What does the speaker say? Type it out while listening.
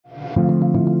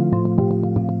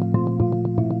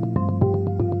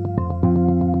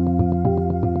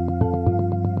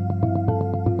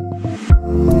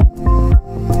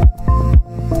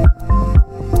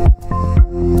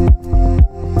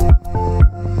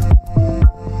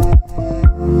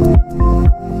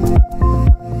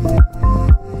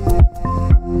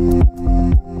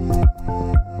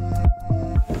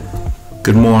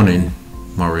Good morning,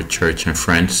 Murray Church and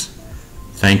friends.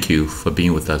 Thank you for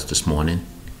being with us this morning.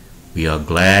 We are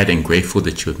glad and grateful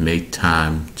that you have made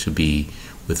time to be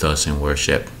with us in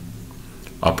worship.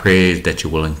 Our prayer is that you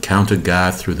will encounter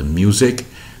God through the music,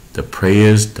 the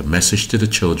prayers, the message to the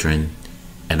children,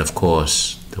 and of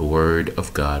course, the Word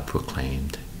of God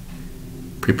proclaimed.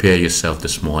 Prepare yourself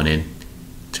this morning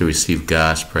to receive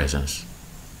God's presence.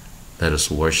 Let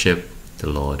us worship the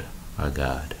Lord our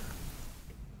God.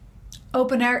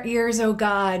 Open our ears, O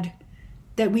God,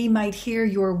 that we might hear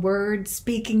your word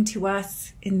speaking to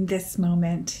us in this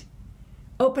moment.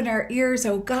 Open our ears,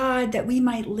 O God, that we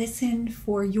might listen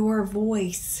for your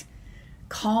voice,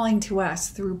 calling to us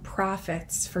through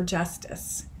prophets for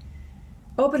justice.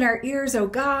 Open our ears, O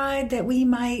God, that we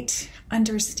might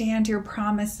understand your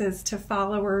promises to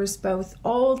followers, both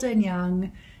old and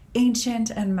young, ancient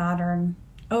and modern.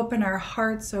 Open our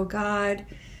hearts, O God,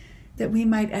 that we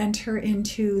might enter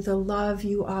into the love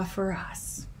you offer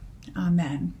us.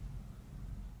 Amen.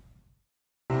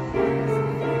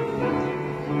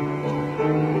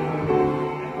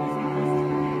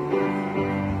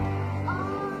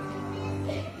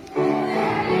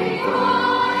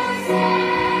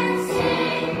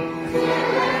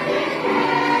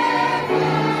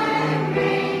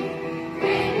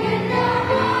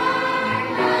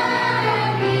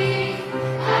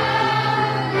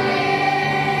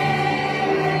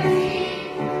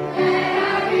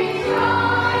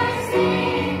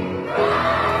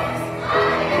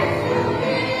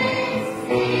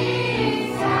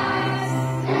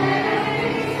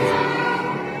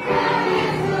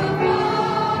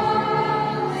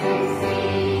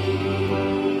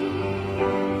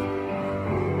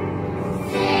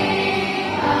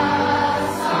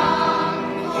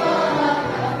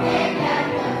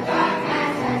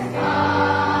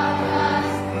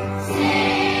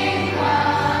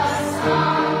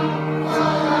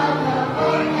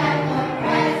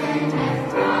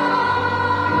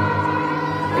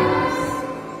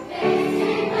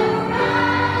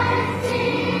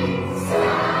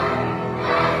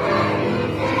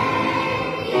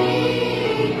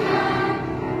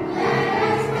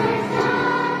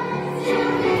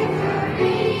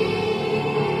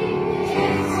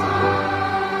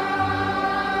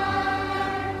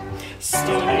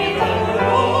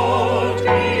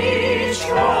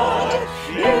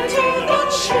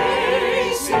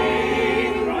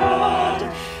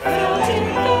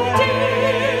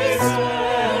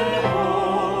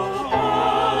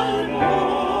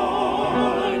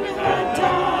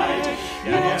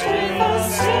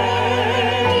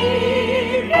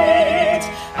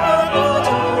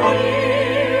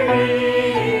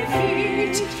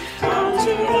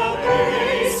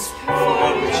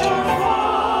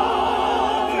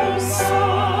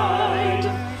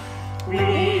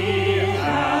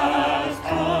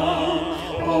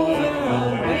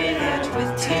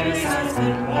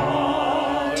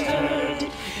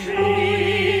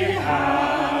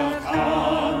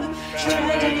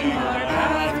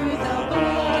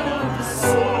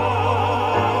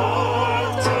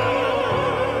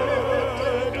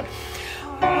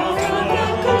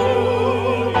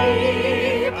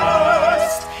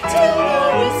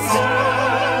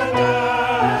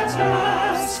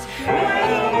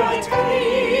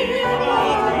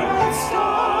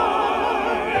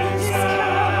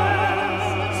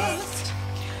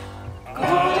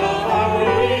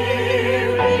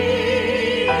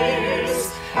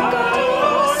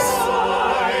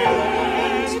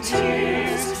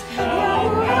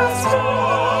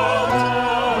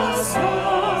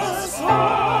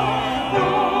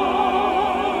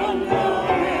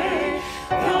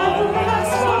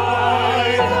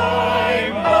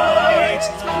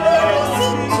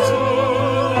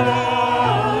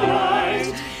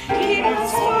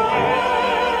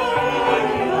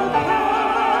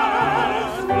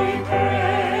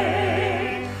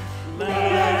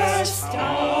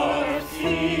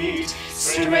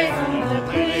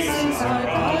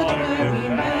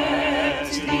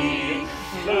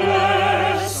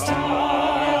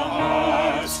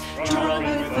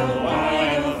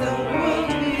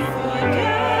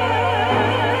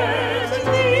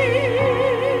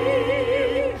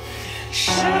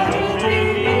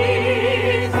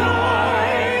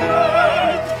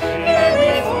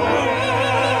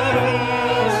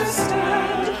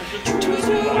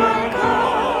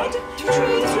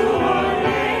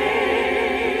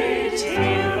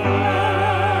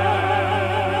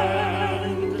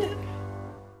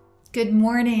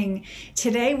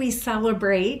 Today we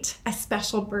celebrate a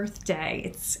special birthday.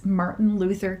 It's Martin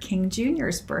Luther King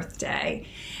Jr.'s birthday.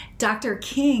 Dr.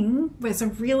 King was a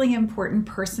really important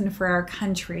person for our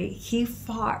country. He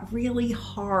fought really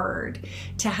hard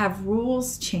to have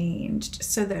rules changed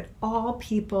so that all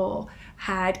people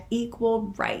had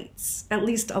equal rights, at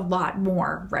least a lot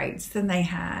more rights than they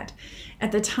had.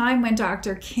 At the time when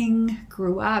Dr. King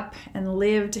grew up and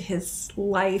lived his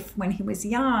life when he was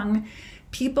young,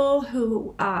 people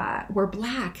who were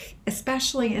Black,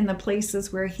 especially in the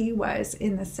places where he was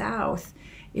in the South,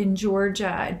 in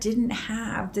Georgia, didn't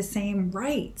have the same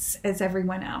rights as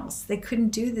everyone else. They couldn't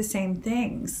do the same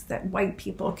things that white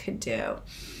people could do.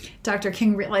 Dr.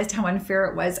 King realized how unfair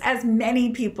it was, as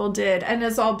many people did, and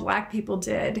as all Black people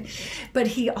did. But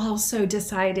he also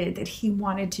decided that he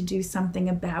wanted to do something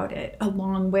about it,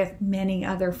 along with many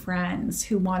other friends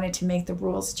who wanted to make the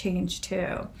rules change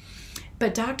too.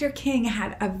 But Dr. King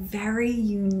had a very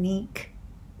unique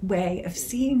way of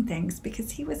seeing things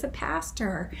because he was a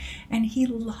pastor and he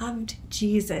loved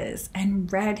Jesus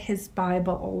and read his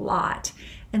Bible a lot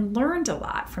and learned a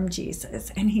lot from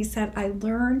Jesus. And he said, I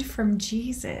learned from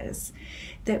Jesus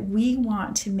that we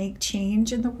want to make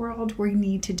change in the world, we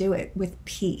need to do it with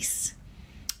peace.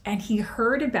 And he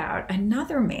heard about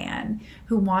another man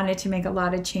who wanted to make a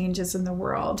lot of changes in the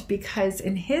world because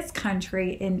in his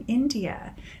country, in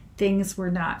India, things were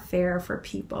not fair for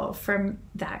people from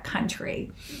that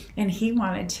country. And he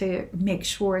wanted to make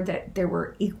sure that there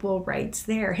were equal rights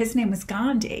there. His name was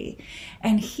Gandhi.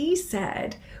 And he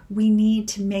said, we need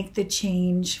to make the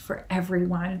change for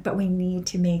everyone, but we need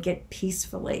to make it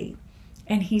peacefully.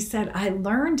 And he said, I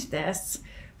learned this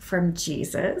from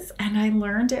Jesus, and I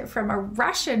learned it from a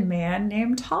Russian man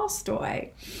named Tolstoy,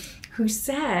 who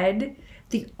said,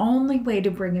 the only way to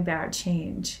bring about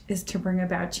change is to bring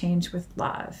about change with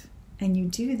love. And you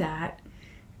do that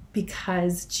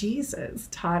because Jesus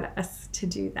taught us to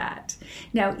do that.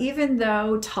 Now, even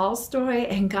though Tolstoy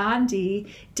and Gandhi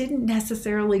didn't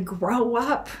necessarily grow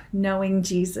up knowing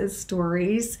Jesus'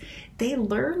 stories, they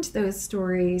learned those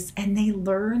stories and they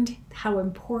learned how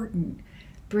important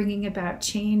bringing about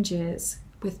change is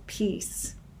with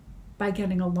peace, by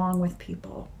getting along with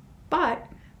people, but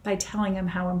by telling them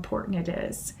how important it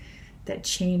is that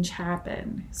change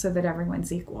happen so that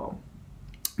everyone's equal.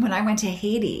 When I went to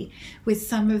Haiti with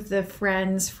some of the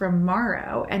friends from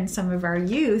Morrow and some of our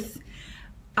youth,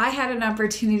 I had an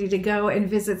opportunity to go and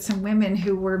visit some women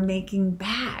who were making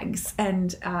bags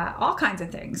and all kinds of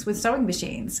things with sewing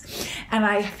machines. And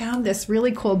I found this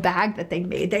really cool bag that they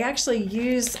made. They actually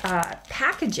use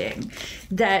packaging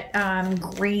that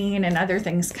grain and other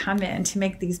things come in to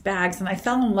make these bags. And I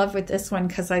fell in love with this one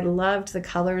because I loved the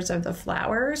colors of the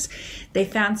flowers. They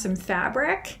found some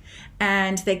fabric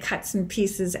and they cut some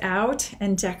pieces out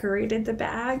and decorated the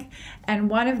bag. And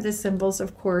one of the symbols,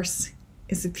 of course,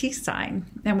 is a peace sign.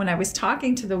 And when I was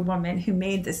talking to the woman who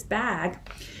made this bag,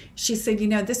 she said, you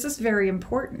know, this is very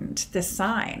important, this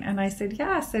sign. And I said,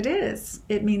 yes, it is.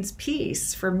 It means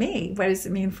peace for me. What does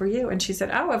it mean for you? And she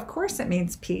said, oh, of course it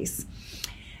means peace.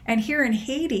 And here in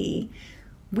Haiti,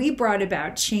 we brought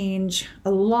about change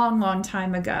a long, long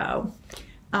time ago.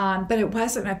 But it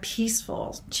wasn't a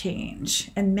peaceful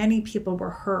change. And many people were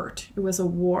hurt. It was a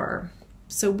war.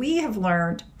 So we have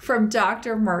learned from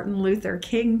Dr. Martin Luther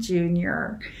King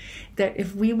Jr. that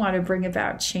if we want to bring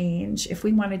about change, if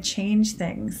we want to change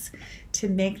things to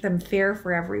make them fair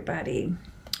for everybody,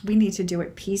 we need to do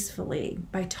it peacefully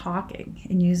by talking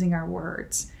and using our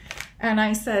words. And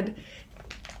I said,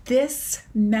 this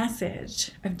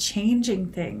message of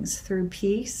changing things through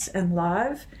peace and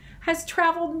love has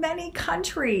traveled many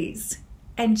countries.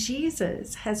 And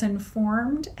Jesus has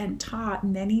informed and taught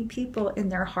many people in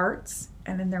their hearts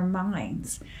and in their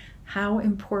minds how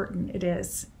important it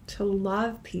is to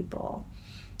love people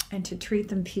and to treat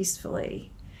them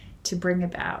peacefully to bring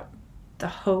about the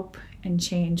hope and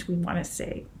change we want to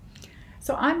see.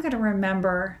 So I'm going to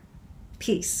remember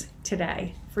peace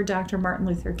today for Dr. Martin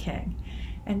Luther King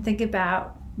and think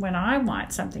about when I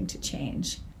want something to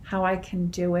change, how I can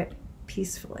do it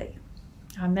peacefully.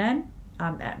 Amen.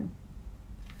 Amen.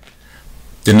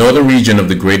 The Northern Region of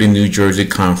the Greater New Jersey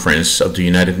Conference of the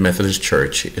United Methodist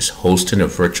Church is hosting a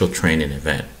virtual training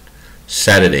event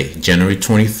Saturday, January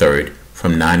 23rd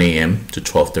from 9 a.m. to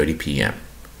 12:30 p.m.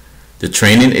 The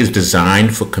training is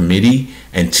designed for committee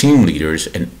and team leaders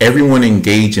and everyone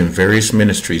engaged in various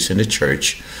ministries in the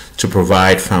church to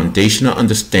provide foundational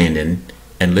understanding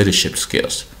and leadership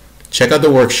skills. Check out the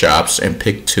workshops and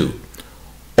pick two.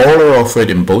 All are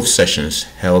offered in both sessions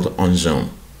held on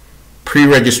Zoom.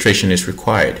 Pre-registration is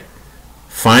required.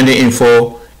 Find the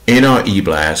info in our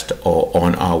e-blast or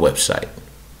on our website.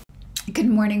 Good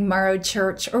morning, Morrow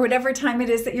Church, or whatever time it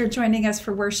is that you're joining us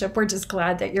for worship. We're just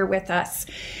glad that you're with us.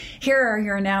 Here are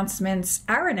your announcements,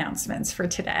 our announcements for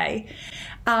today.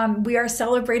 We are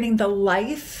celebrating the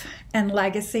life and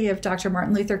legacy of Dr.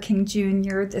 Martin Luther King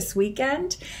Jr. this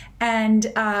weekend, and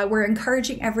we're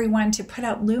encouraging everyone to put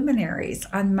out luminaries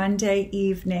on Monday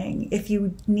evening. If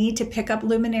you need to pick up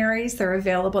luminaries, they're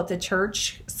available at the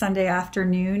church Sunday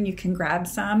afternoon. You can grab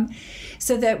some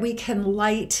so that we can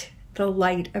light the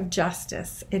light of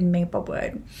justice in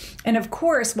Maplewood. And of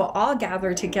course, we'll all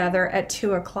gather together at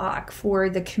 2 o'clock for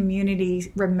the community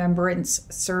remembrance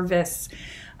service,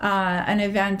 an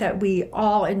event that we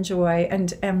all enjoy,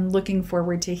 and am looking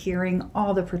forward to hearing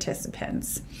all the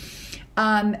participants.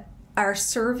 Our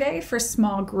survey for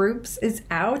small groups is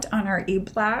out on our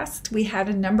eBlast. We had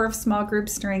a number of small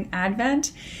groups during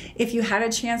Advent. If you had a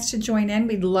chance to join in,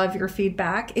 we'd love your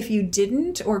feedback. If you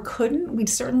didn't or couldn't, we'd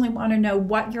certainly want to know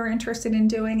what you're interested in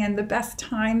doing and the best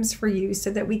times for you so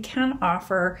that we can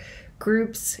offer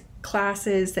groups,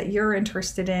 classes that you're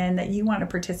interested in, that you want to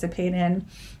participate in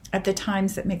at the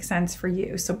times that make sense for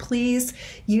you. So please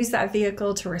use that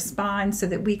vehicle to respond so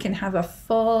that we can have a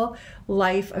full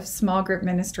life of small group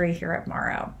ministry here at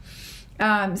Morrow.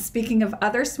 Speaking of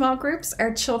other small groups,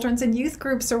 our children's and youth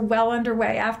groups are well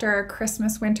underway after our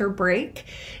Christmas winter break.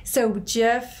 So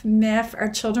JIF, MIF, our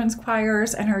children's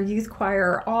choirs, and our youth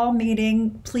choir are all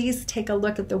meeting. Please take a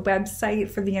look at the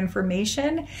website for the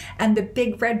information and the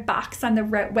big red box on the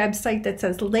website that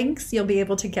says links. You'll be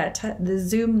able to get to the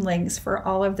Zoom links for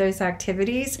all of those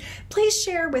activities. Please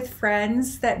share with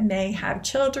friends that may have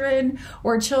children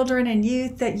or children and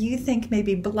youth that you think may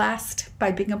be blessed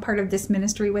by being a part of this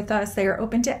ministry with us. They are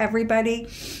open to everybody,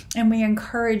 and we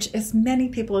encourage as many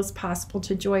people as possible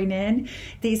to join in.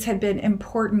 These have been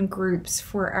important groups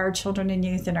for our children and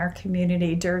youth in our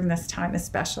community during this time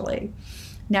especially.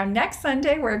 Now, next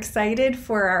Sunday, we're excited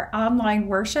for our online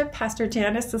worship. Pastor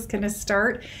Janice is going to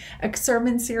start a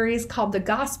sermon series called The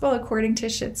Gospel According to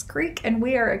Schitt's Creek, and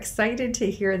we are excited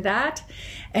to hear that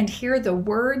and hear the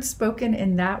word spoken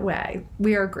in that way.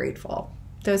 We are grateful.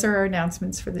 Those are our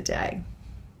announcements for the day.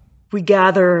 We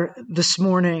gather this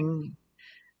morning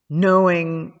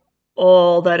knowing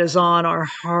all that is on our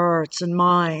hearts and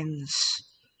minds,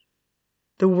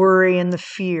 the worry and the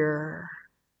fear,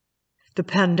 the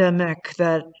pandemic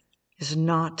that is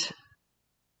not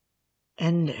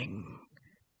ending.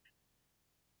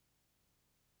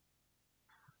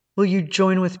 Will you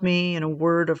join with me in a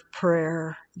word of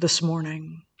prayer this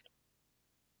morning?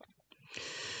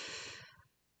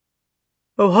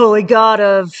 O holy God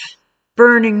of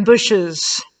burning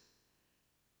bushes,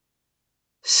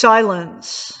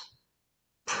 silence,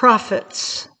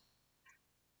 prophets,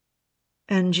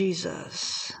 and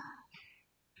Jesus.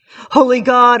 Holy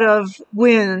God of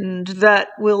wind that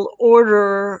will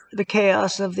order the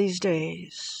chaos of these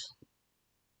days,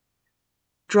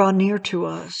 draw near to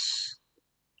us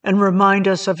and remind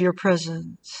us of your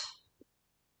presence.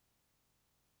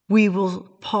 We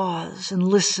will pause and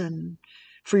listen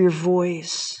for your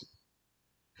voice.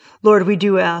 Lord, we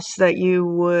do ask that you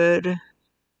would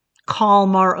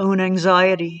calm our own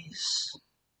anxieties,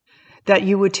 that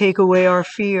you would take away our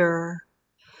fear,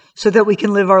 so that we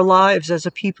can live our lives as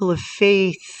a people of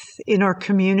faith in our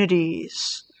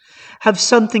communities, have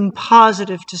something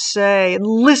positive to say, and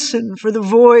listen for the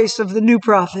voice of the new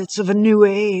prophets of a new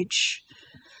age.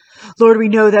 Lord, we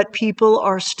know that people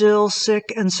are still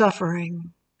sick and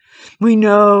suffering. We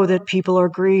know that people are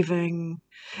grieving.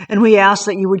 And we ask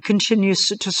that you would continue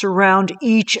to surround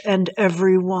each and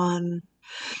every one.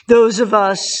 Those of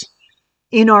us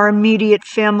in our immediate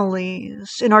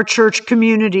families, in our church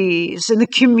communities, in the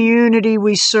community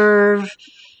we serve,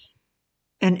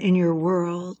 and in your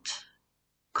world.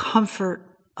 Comfort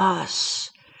us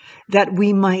that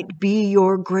we might be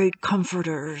your great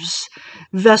comforters,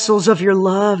 vessels of your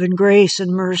love and grace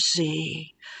and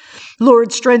mercy.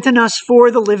 Lord, strengthen us for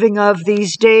the living of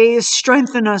these days.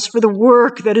 Strengthen us for the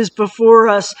work that is before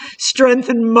us.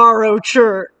 Strengthen Morrow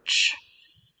Church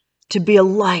to be a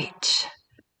light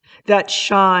that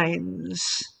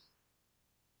shines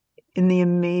in the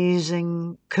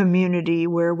amazing community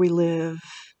where we live,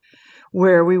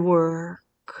 where we work.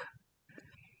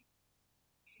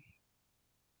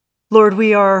 Lord,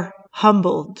 we are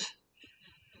humbled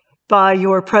by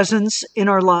your presence in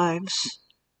our lives,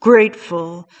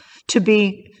 grateful to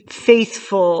be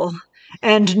faithful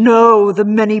and know the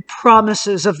many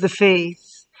promises of the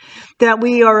faith, that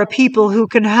we are a people who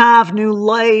can have new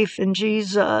life in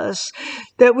Jesus,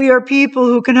 that we are people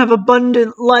who can have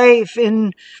abundant life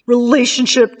in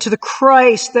relationship to the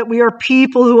Christ, that we are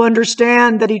people who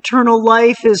understand that eternal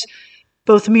life is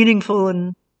both meaningful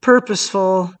and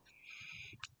purposeful,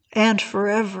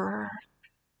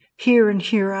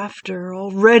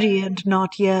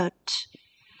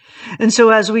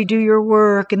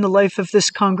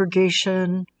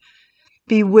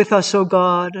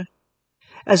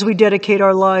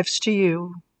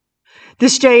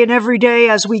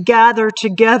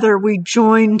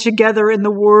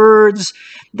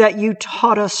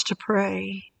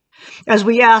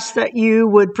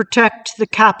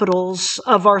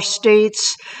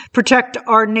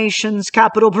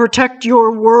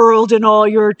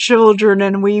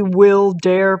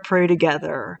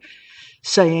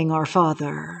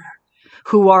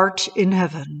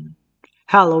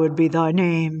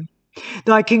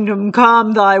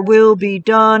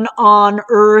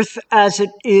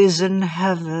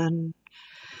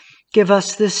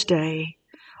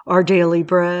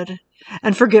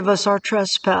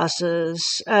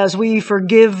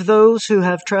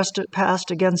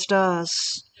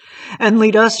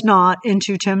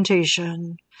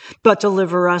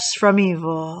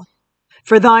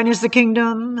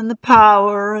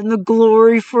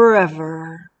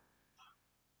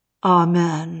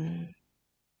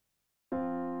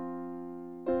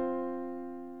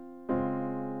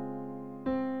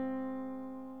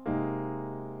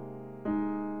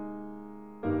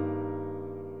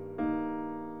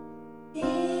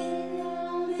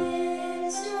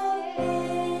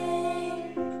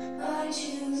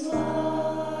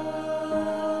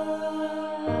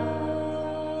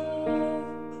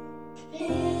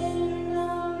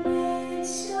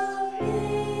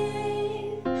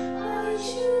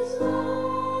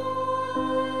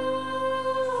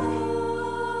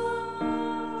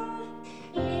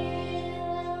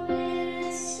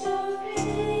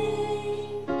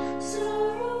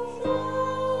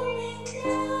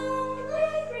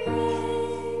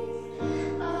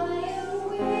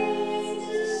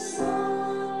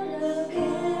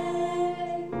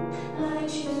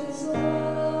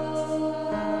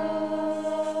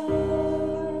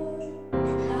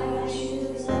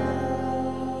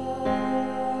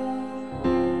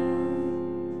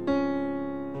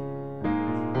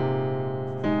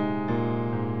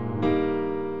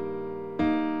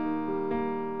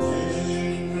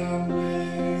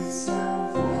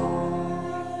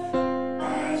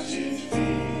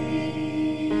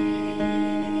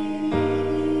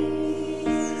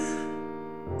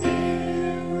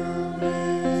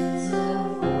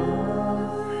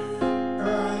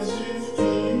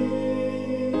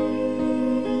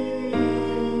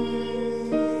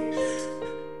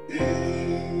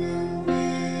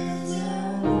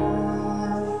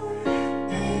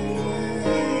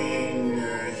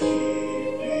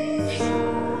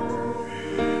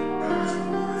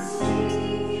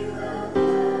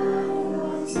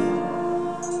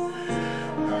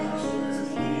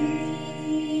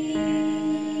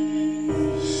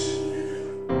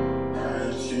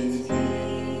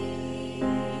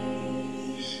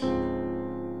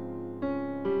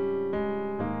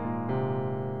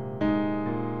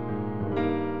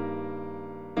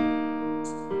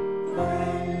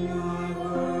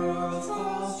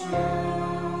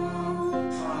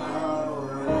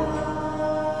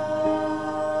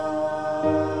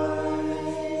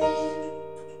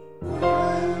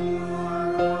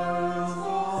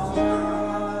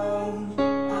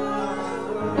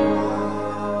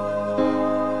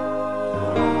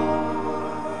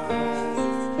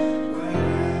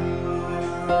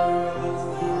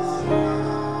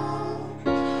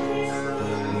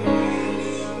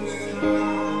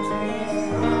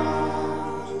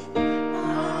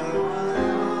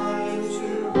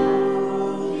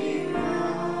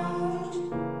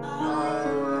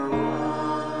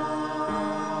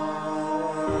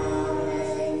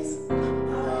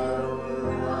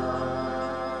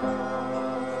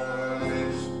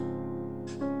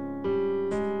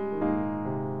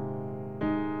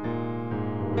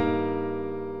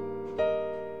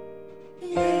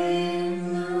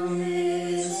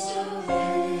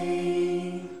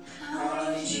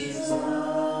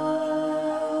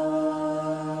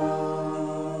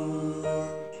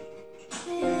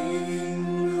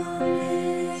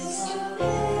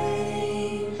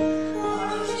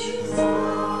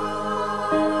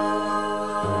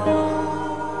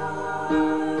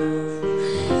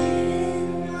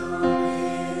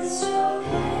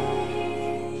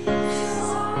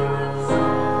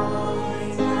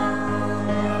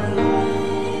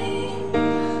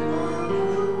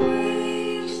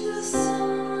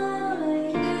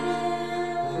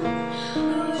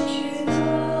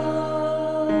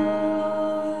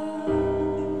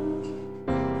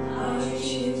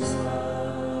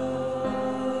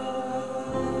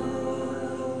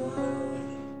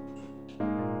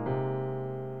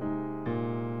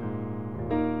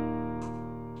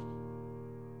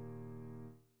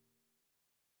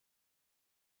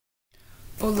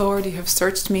 O Lord, you have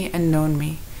searched me and known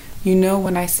me. You know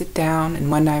when I sit down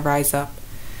and when I rise up.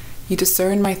 You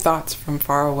discern my thoughts from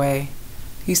far away.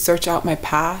 You search out my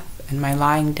path and my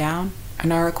lying down,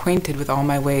 and are acquainted with all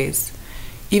my ways.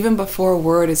 Even before a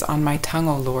word is on my tongue,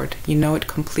 O Lord, you know it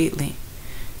completely.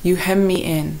 You hem me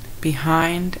in,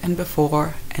 behind and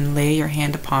before, and lay your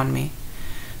hand upon me.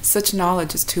 Such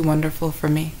knowledge is too wonderful for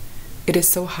me. It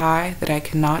is so high that I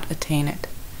cannot attain it.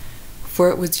 For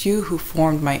it was you who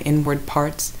formed my inward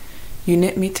parts. You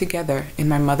knit me together in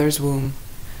my mother's womb.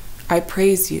 I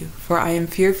praise you, for I am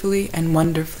fearfully and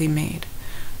wonderfully made.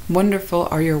 Wonderful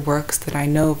are your works that I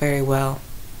know very well.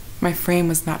 My frame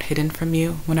was not hidden from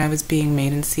you when I was being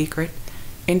made in secret,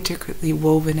 intricately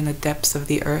woven in the depths of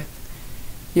the earth.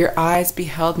 Your eyes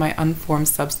beheld my unformed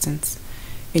substance.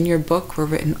 In your book were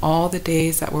written all the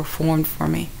days that were formed for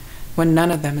me, when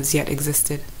none of them as yet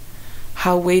existed.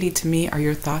 How weighty to me are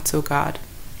your thoughts, O God!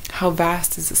 How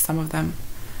vast is the sum of them!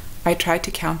 I tried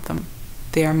to count them.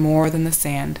 They are more than the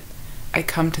sand. I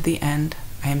come to the end.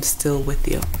 I am still with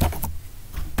you.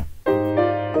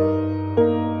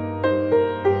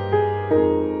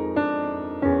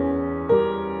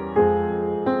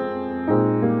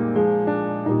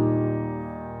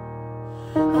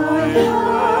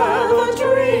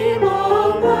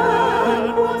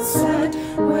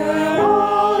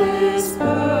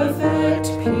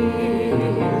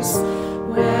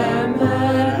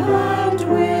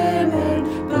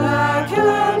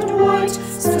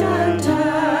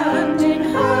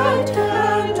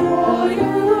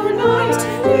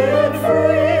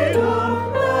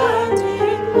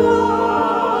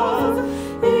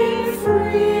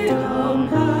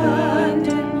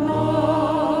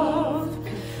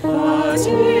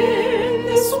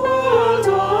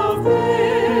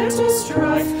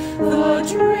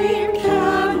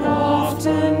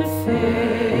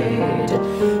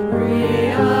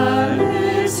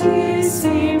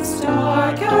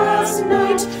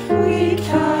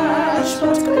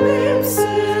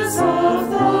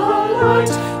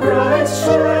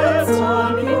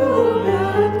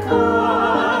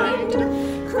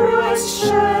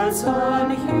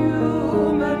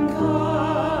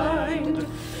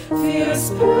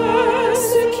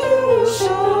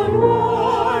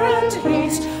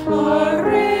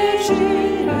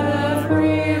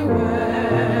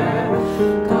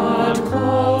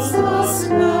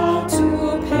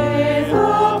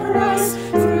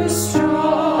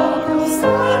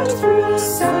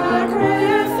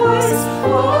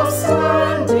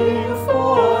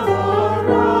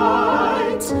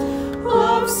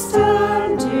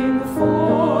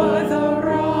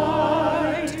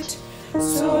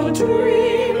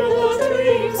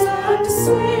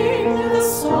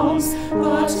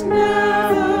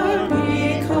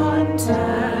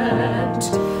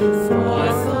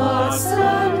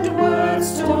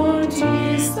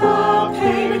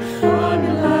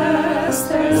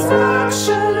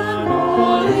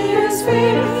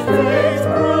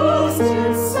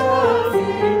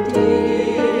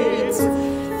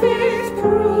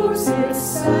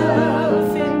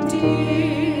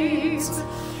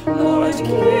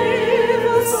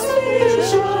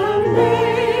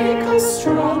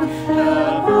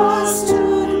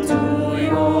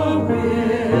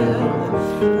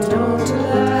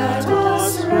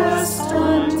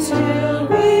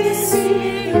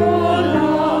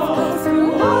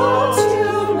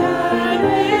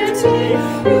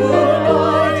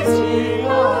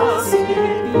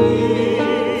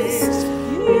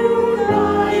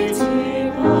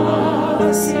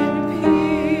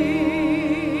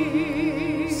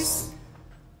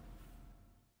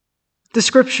 The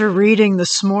scripture reading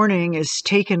this morning is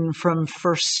taken from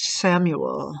 1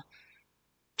 Samuel,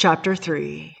 chapter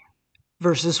 3,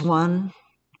 verses 1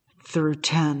 through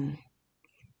 10.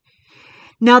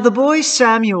 Now the boy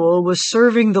Samuel was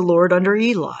serving the Lord under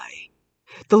Eli.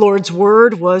 The Lord's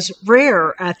word was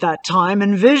rare at that time,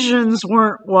 and visions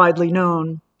weren't widely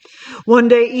known. One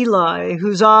day Eli,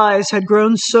 whose eyes had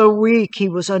grown so weak he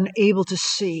was unable to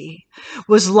see,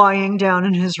 was lying down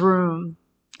in his room.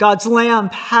 God's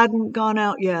lamp hadn't gone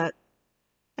out yet,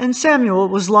 and Samuel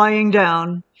was lying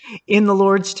down in the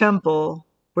Lord's temple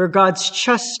where God's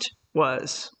chest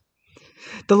was.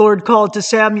 The Lord called to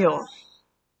Samuel.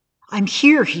 "I'm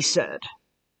here," he said.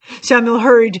 Samuel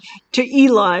hurried to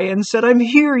Eli and said, "I'm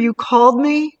here. You called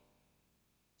me?"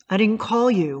 "I didn't call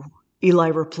you," Eli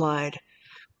replied.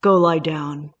 "Go lie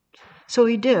down." So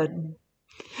he did.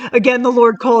 Again, the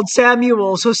Lord called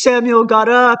Samuel. So Samuel got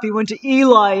up. He went to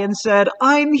Eli and said,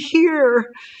 "I'm here.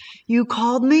 You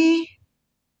called me?"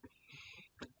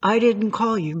 "I didn't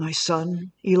call you, my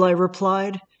son," Eli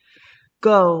replied.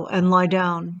 "Go and lie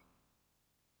down."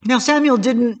 Now Samuel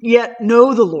didn't yet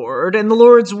know the Lord, and the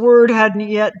Lord's word hadn't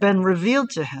yet been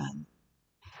revealed to him.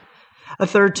 A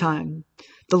third time,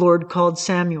 the Lord called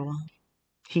Samuel.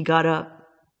 He got up,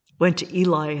 went to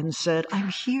Eli, and said, "I'm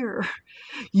here.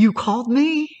 You called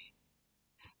me?"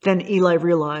 Then Eli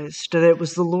realized that it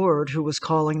was the Lord who was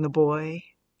calling the boy.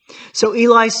 So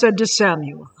Eli said to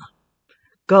Samuel,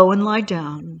 "Go and lie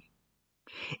down.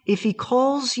 If he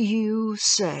calls you,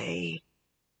 say,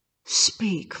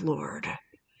 'Speak, Lord.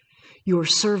 Your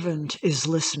servant is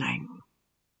listening.'"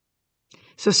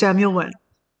 So Samuel went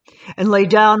and lay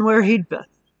down where he'd been.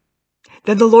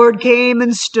 Then the Lord came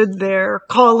and stood there,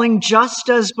 calling just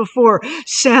as before,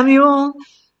 "Samuel,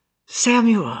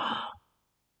 Samuel."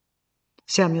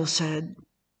 Samuel said,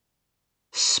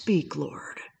 "Speak,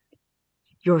 Lord.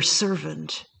 Your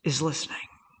servant is listening."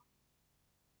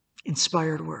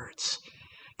 Inspired words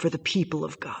for the people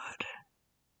of God.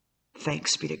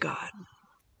 Thanks be to God.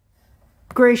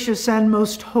 Gracious and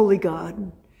most holy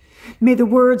God, may the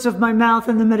words of my mouth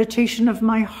and the meditation of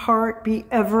my heart be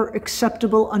ever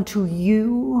acceptable unto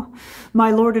you, my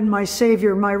Lord and my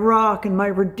Savior, my rock and my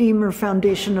Redeemer,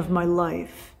 foundation of my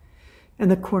life,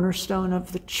 and the cornerstone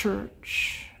of the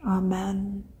church.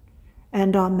 Amen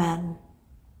and amen.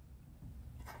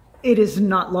 It is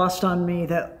not lost on me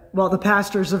that while the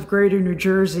pastors of Greater New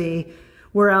Jersey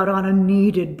were out on a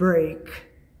needed break,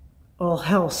 all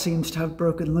hell seems to have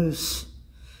broken loose.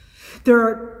 There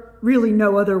are really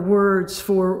no other words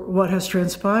for what has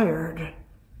transpired.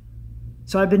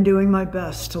 So I've been doing my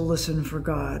best to listen for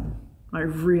God. I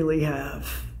really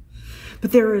have.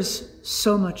 But there is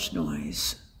so much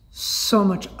noise, so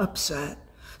much upset,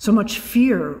 so much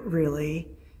fear,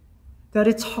 really, that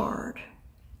it's hard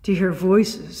to hear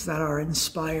voices that are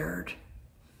inspired.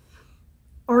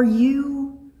 Are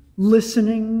you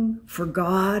listening for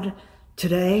God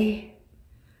today?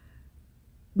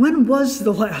 When was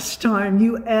the last time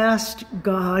you asked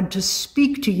God to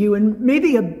speak to you? And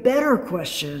maybe a better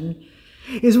question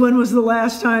is, when was the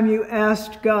last time you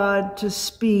asked God to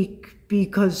speak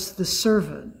because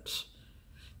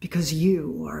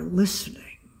you are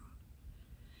listening?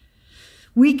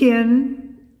 Week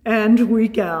in and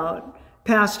week out,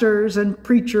 pastors and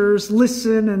preachers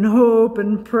listen and hope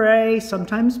and pray,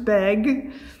 sometimes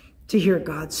beg, to hear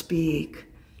God speak,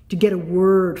 to get a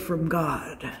word from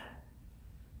God.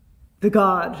 The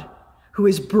God who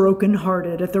is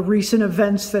brokenhearted at the recent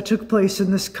events that took place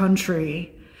in this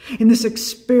country, in this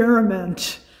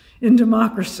experiment in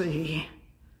democracy.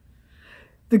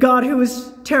 The God who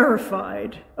is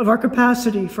terrified of our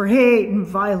capacity for hate and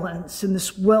violence in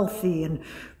this wealthy and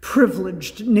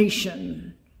privileged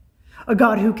nation. A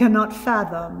God who cannot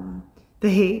fathom the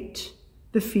hate,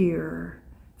 the fear,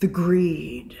 the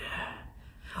greed.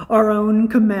 Our own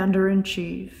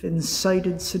commander-in-chief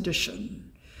incited sedition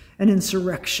and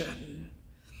insurrection.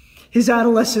 His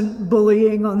adolescent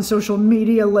bullying on social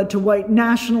media led to white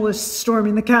nationalists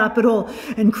storming the Capitol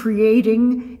and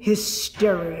creating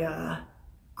hysteria,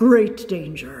 great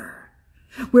danger,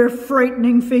 where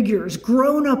frightening figures,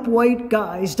 grown-up white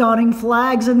guys donning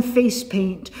flags and face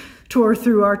paint, tore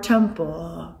through our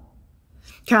temple.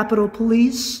 Capitol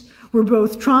Police were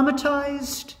both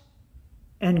traumatized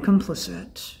and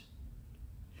complicit.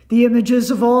 The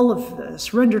images of all of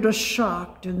this rendered us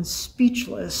shocked and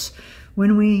speechless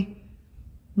when we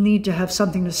need to have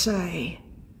something to say.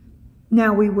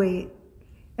 Now we wait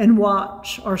and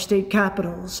watch our state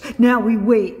capitals. Now we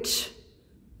wait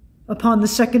upon the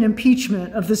second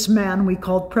impeachment of this man we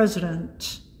called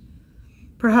president.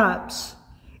 Perhaps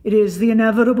it is the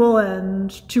inevitable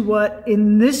end to what,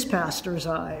 in this pastor's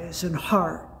eyes and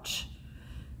heart,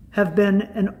 have been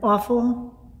an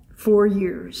awful 4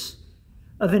 years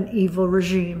of an evil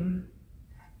regime.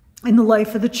 In the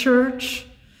life of the church,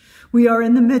 we are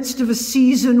in the midst of a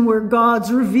season where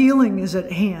God's revealing is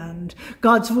at hand.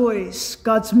 God's voice,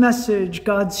 God's message,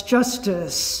 God's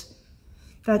justice.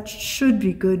 That should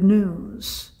be good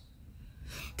news.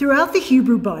 Throughout the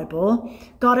Hebrew Bible,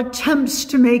 God attempts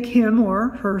to make him or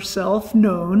herself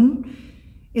known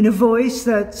in a voice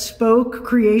that spoke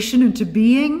creation into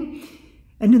being,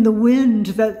 and in the wind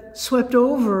that swept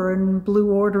over and blew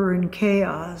order and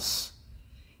chaos.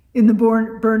 In the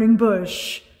burning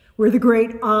bush, where the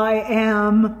great I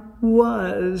Am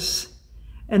was,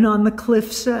 and on the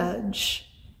cliff's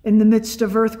edge, in the midst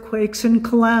of earthquakes and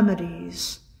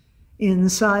calamities, in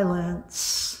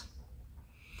silence.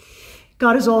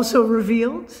 God is also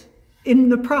revealed in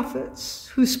the prophets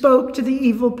who spoke to the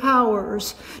evil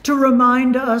powers to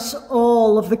remind us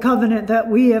all of the covenant that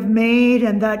we have made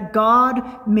and that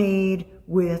God made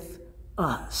with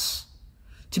us,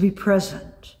 to be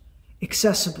present,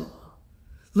 accessible,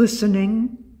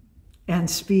 listening, and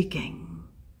speaking.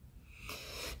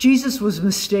 Jesus was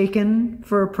mistaken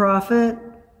for a prophet,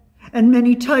 and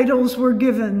many titles were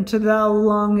given to thou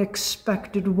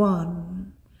long-expected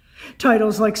one.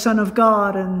 Titles like Son of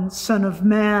God and Son of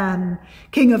Man,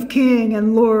 King of Kings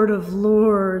and Lord of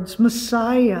Lords,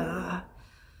 Messiah.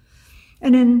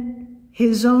 And in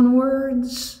his own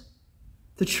words,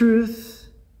 the truth,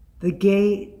 the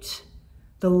gate,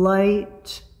 the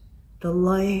light, the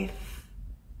life,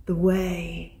 the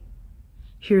way.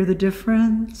 Hear the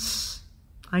difference?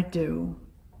 I do.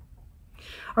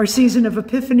 Our season of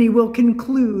Epiphany will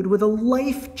conclude with a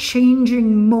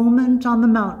life-changing moment on the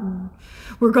mountain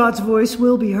where God's voice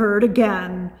will be heard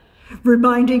again,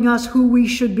 reminding us who we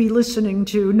should be listening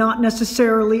to, not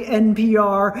necessarily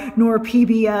NPR, nor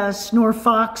PBS, nor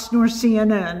Fox, nor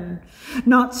CNN,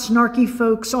 not snarky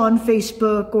folks on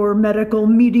Facebook or medical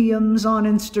mediums on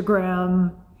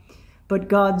Instagram, but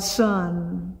God's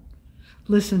Son.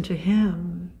 Listen to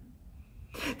him.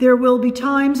 There will be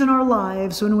times in our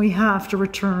lives when we have to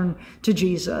return to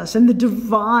Jesus and the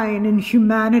divine in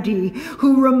humanity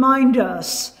who remind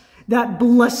us that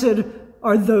blessed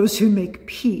are those who make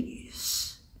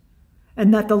peace,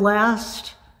 and that the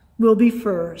last will be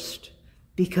first,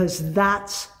 because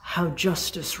that's how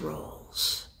justice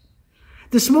rolls.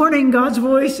 This morning, God's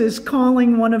voice is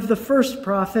calling one of the first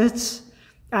prophets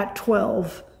at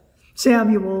 12.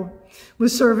 Samuel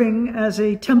was serving as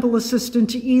a temple assistant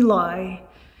to Eli,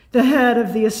 the head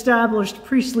of the established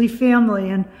priestly family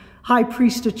and high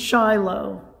priest at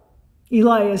Shiloh.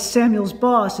 Eli is Samuel's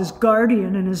boss, his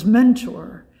guardian, and his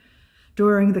mentor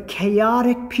during the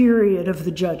chaotic period of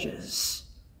the judges.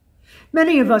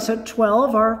 Many of us at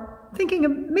 12 are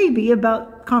thinking maybe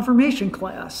about confirmation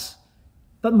class,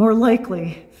 but more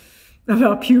likely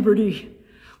about puberty,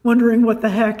 wondering what the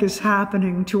heck is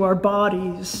happening to our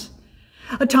bodies,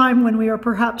 a time when we are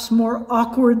perhaps more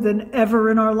awkward than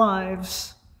ever in our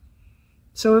lives.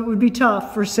 So it would be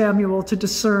tough for Samuel to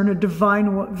discern a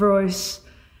divine voice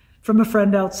from a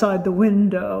friend outside the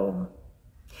window.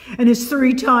 And his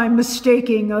 3-time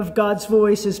mistaking of God's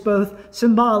voice is both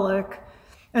symbolic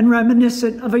and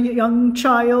reminiscent of a young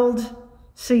child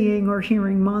seeing or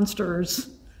hearing monsters.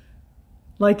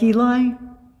 Like Eli,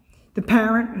 the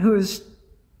parent who is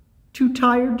too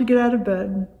tired to get out of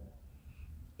bed.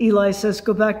 Eli says,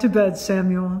 "Go back to bed,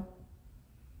 Samuel."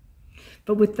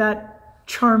 But with that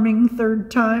charming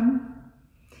 3rd time,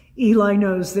 Eli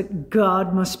knows that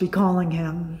God must be calling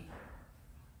him.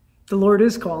 The Lord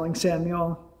is calling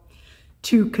Samuel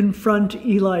to confront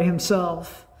Eli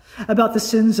himself about the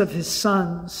sins of his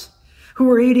sons, who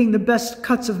were eating the best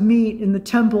cuts of meat in the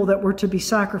temple that were to be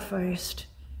sacrificed.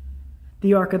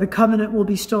 The Ark of the Covenant will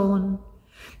be stolen.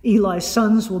 Eli's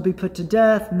sons will be put to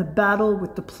death in the battle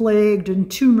with the plagued and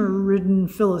tumor-ridden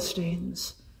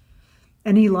Philistines.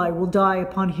 And Eli will die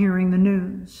upon hearing the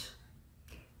news.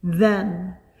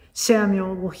 Then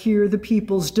Samuel will hear the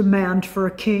people's demand for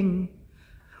a king,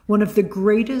 one of the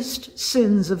greatest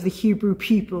sins of the Hebrew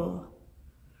people,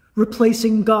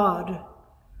 replacing God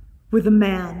with a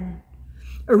man,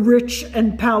 a rich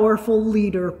and powerful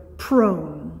leader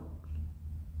prone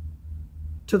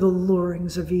to the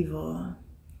lurings of evil.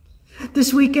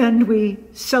 This weekend, we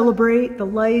celebrate the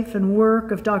life and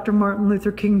work of Dr. Martin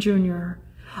Luther King Jr.,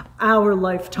 our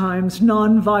lifetime's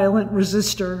nonviolent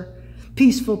resistor,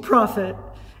 peaceful prophet,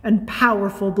 and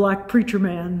powerful Black preacher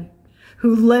man,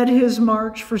 who led his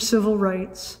march for civil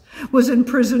rights, was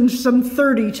imprisoned some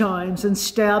 30 times and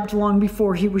stabbed long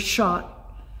before he was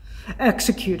shot,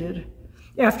 executed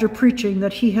after preaching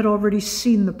that he had already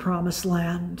seen the promised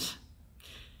land.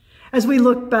 As we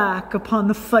look back upon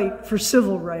the fight for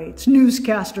civil rights,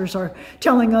 newscasters are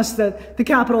telling us that the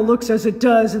Capitol looks as it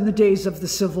does in the days of the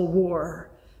Civil War,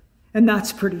 and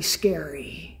that's pretty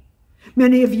scary.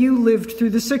 Many of you lived through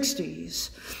the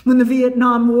 60s, when the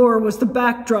Vietnam War was the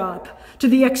backdrop to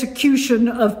the execution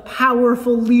of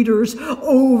powerful leaders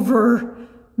over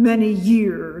many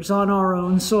years on our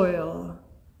own soil.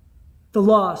 The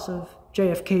loss of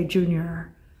JFK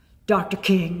Jr., Dr.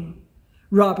 King,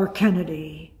 Robert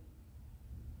Kennedy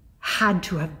had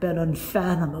to have been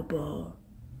unfathomable.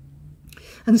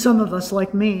 And some of us,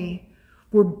 like me,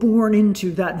 were born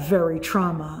into that very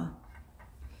trauma.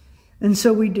 And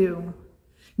so we do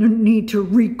need to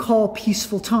recall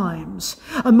peaceful times,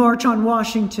 a march on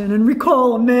Washington, and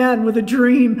recall a man with a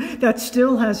dream that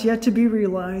still has yet to be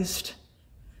realized.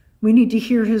 We need to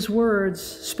hear his words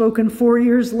spoken 4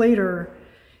 years later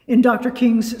in Dr.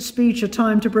 King's speech, A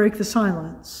Time to Break the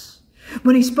Silence,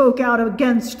 when he spoke out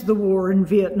against the war in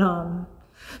Vietnam,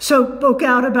 spoke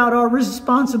out about our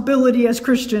responsibility as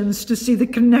Christians to see the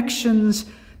connections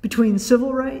between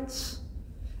civil rights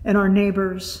and our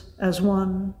neighbors as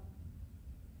one.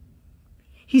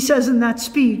 He says in that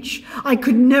speech, I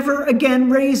could never again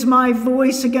raise my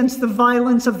voice against the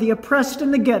violence of the oppressed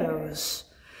in the ghettos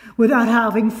without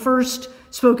having first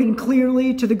spoken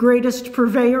clearly to the greatest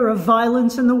purveyor of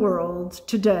violence in the world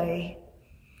today.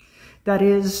 That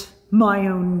is my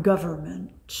own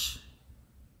government.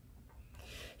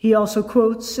 He also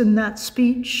quotes in that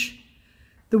speech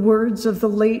the words of the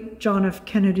late John F.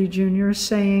 Kennedy Jr.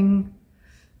 saying,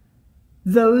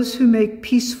 those who make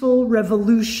peaceful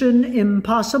revolution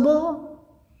impossible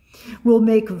will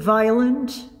make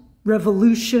violent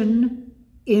revolution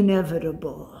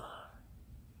inevitable.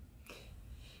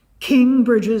 King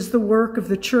bridges the work of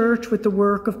the church with the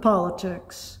work of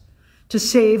politics to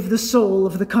save the soul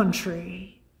of the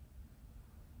country.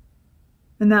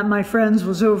 And that, my friends,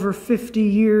 was over 50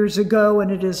 years ago,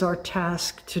 and it is our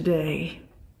task today.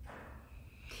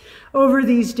 Over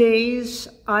these days,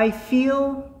 I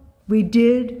feel we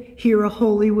did hear a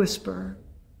holy whisper,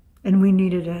 and we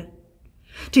needed it.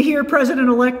 To hear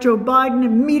President-elect Joe Biden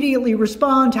immediately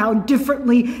respond to how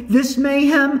differently this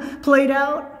mayhem played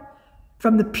out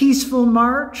from the peaceful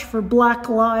march for Black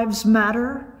Lives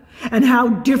Matter, and how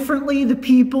differently the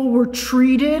people were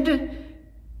treated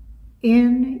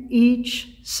in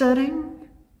each setting,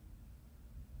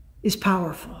 is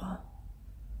powerful,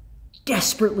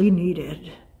 desperately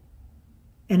needed,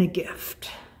 and a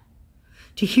gift.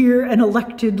 To hear an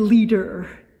elected leader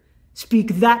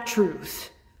speak that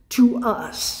truth to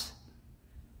us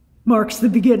marks the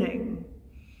beginning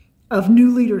of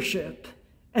new leadership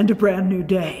and a brand new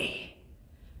day.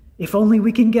 If only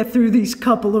we can get through these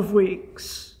couple of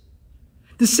weeks.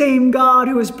 The same God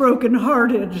who is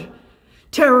brokenhearted,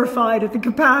 terrified at the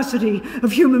capacity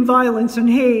of human violence and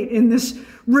hate in this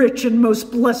rich and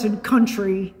most blessed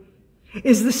country,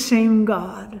 is the same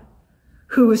God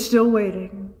who is still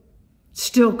waiting,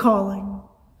 still calling,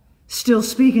 still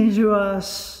speaking to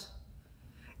us,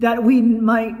 that we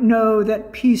might know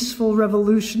that peaceful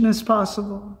revolution is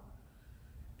possible,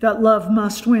 that love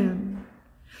must win,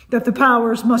 that the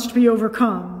powers must be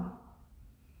overcome,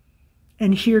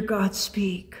 and hear God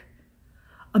speak.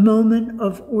 A moment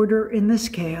of order in this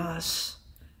chaos,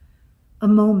 a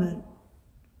moment,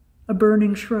 a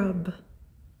burning shrub,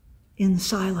 in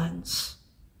silence,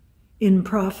 in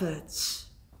prophets,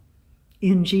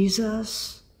 in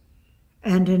Jesus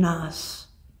and in us,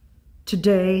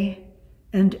 today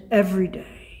and every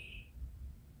day.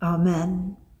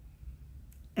 Amen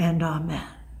and amen.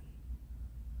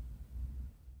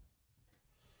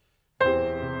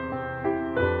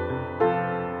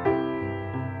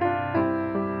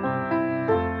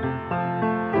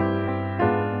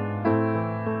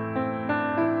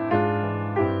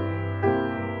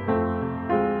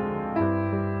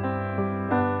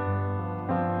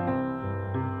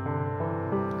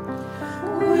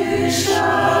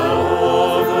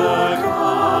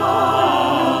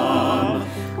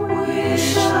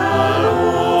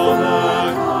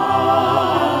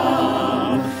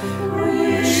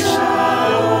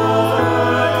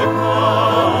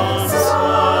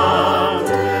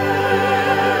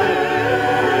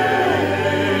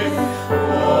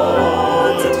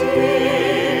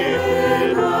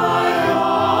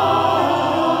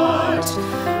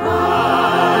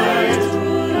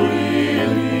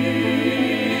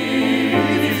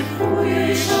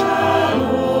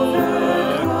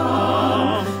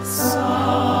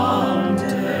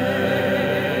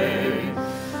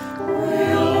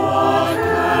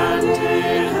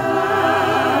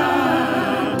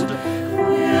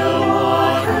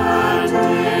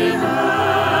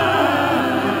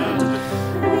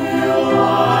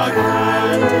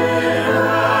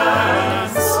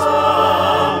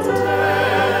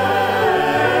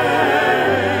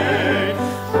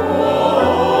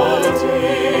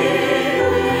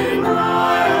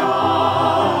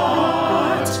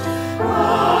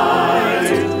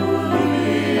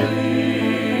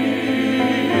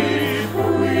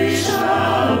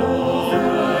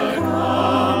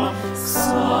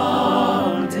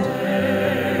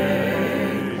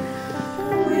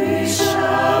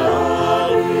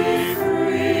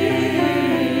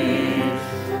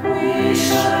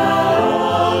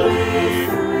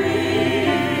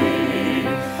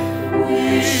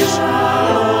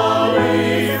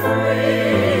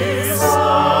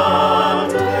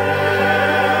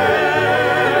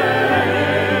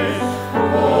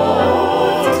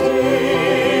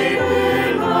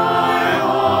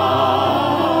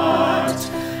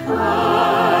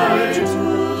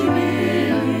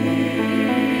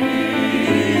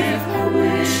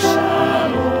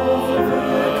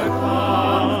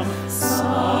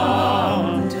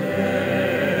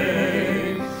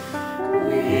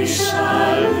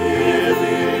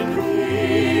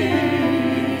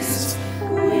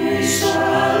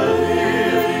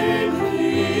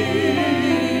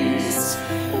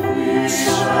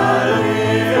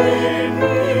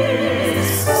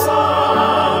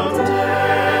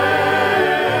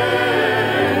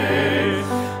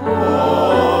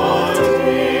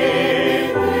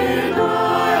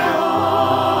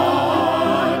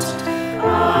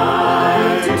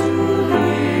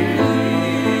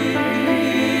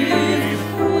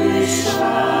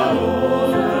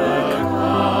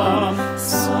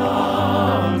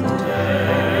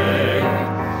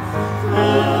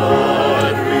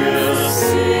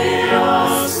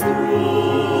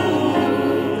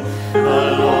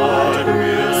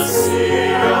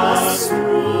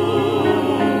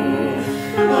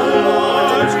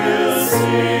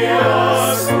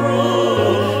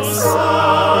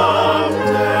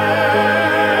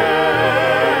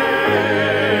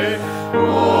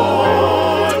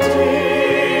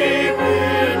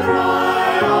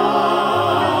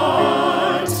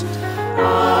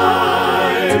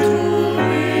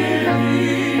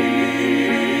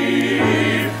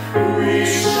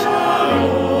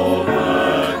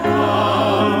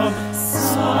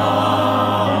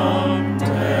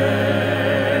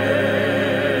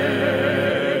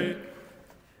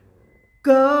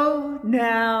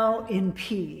 finding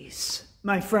peace,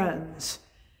 my friends.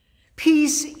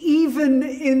 Peace even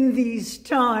in these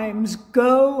times.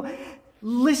 Go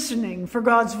listening for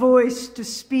God's voice to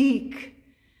speak.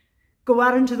 Go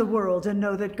out into the world and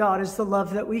know that God is the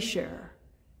love that we share.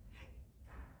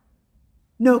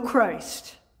 Know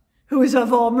Christ, who is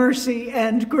of all mercy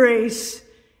and grace,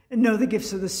 and know the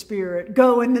gifts of the Spirit.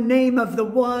 Go in the name of the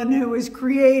one who is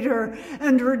Creator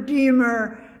and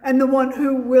Redeemer, and the one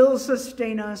who will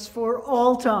sustain us for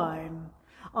all time.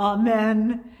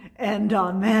 Amen and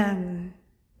amen.